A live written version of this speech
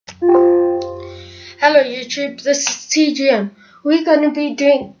Hello YouTube, this is TGM. We're going to be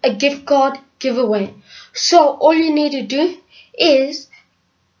doing a gift card giveaway. So all you need to do is,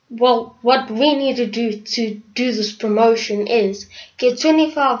 what we need to do this promotion is get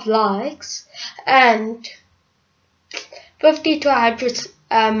 25 likes and 50 to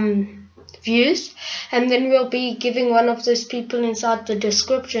 100 views, and then we'll be giving one of those people inside the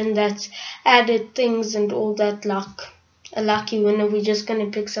description that's added things and all that, like a lucky winner. We're just going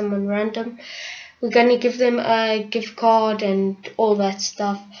to pick someone random. We're going to give them a gift card and all that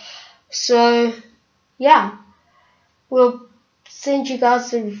stuff. So, yeah. We'll send you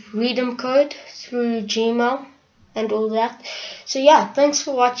guys the redeem code through Gmail and all that. So, yeah. Thanks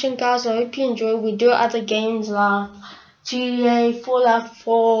for watching, guys. I hope you enjoy. We do other games like GTA, Fallout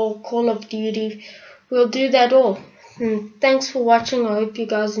 4, Call of Duty. We'll do that all. Thanks for watching. I hope you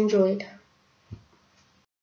guys enjoyed.